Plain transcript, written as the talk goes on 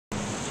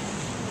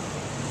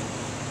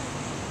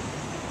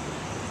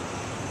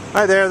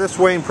Hi there, this is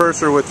Wayne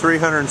Purser with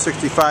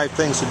 365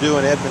 Things to Do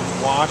in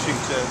Edmonds,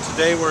 Washington.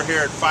 Today we're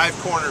here at 5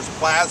 Corners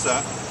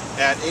Plaza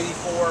at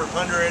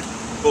 8400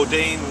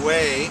 Bowdoin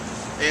Way,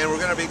 and we're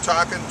going to be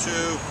talking to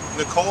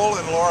Nichole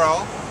and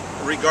Laurel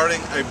regarding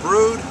a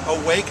Brewed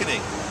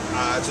Awakening.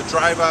 It's a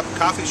drive-up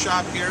coffee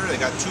shop here. They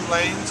got 2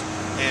 lanes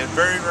and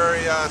very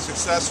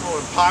successful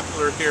and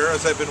popular here,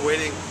 as I've been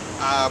waiting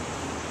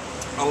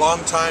a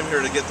long time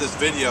here to get this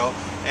video,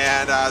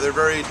 and they're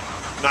very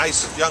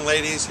nice young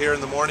ladies here in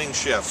the morning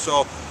shift.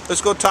 So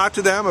let's go talk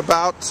to them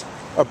about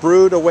a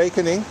Brewed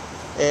Awakening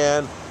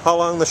and how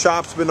long the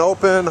shop's been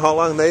open, how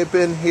long they've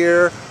been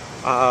here.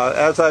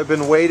 As I've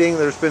been waiting,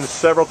 there's been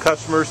several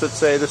customers that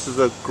say this is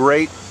a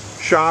great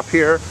shop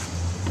here.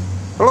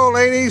 Hello,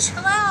 ladies.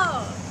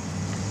 Hello.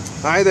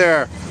 Hi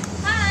there.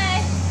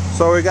 Hi.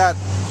 So we got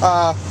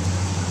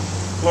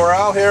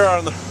Laurel here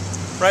on the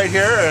right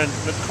here and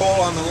Nichole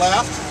on the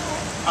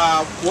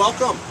left.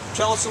 Welcome.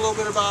 Tell us a little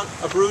bit about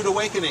a Brewed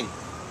Awakening.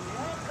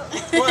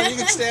 Well, you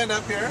can stand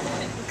up here.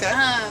 Okay.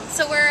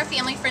 So we're a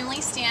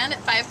family-friendly stand at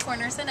 5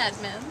 Corners in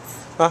Edmonds.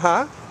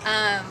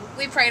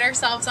 We pride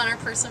ourselves on our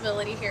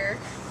personability here.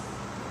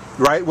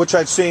 Right, which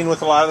I've seen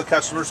with a lot of the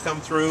customers come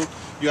through.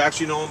 You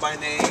actually know them by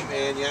name,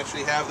 and you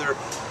actually have their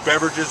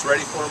beverages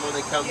ready for them when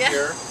they come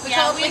here. We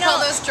call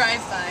those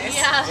drive-bys.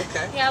 Yeah.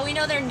 Okay. Yeah, we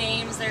know their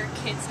names, their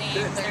kids'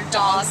 names, their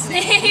dogs'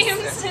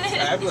 names. Okay.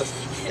 Fabulous.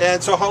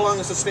 And so how long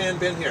has the stand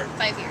been here?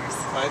 5 years.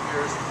 5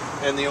 years.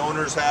 And the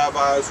owners have,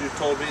 as you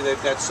told me,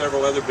 they've got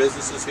several other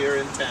businesses here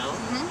in town.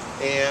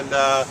 And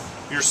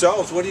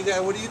yourselves, what do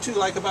you two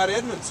like about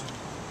Edmonds?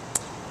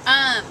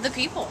 The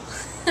people.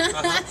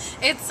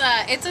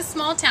 It's a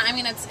small town. I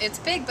mean, it's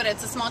big, but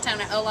it's a small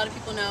town. A lot of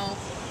people know.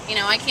 You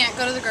know, I can't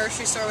go to the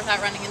grocery store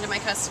without running into my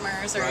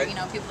customers, or you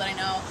know, people that I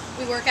know.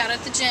 We work out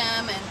at the gym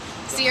and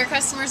see our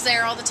customers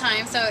there all the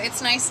time. So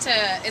it's nice to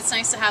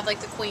have like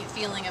the quaint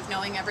feeling of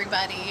knowing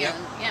everybody. Yep.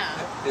 And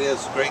yeah. It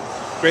is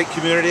great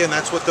community, and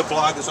that's what the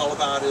blog is all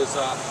about: is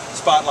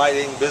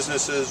spotlighting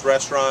businesses,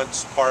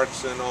 restaurants,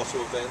 parks, and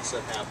also events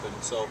that happen.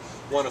 So,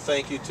 want to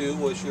thank you too.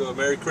 Wish you a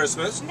Merry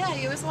Christmas. Yeah,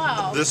 you as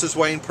well. This is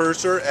Wayne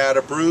Purser at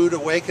a Brewed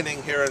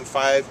Awakening here in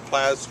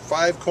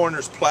 5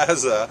 Corners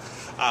Plaza.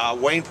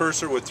 Wayne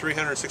Purser with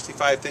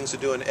 365 Things to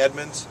Do in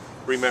Edmonds.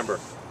 Remember,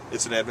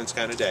 it's an Edmonds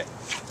kind of day.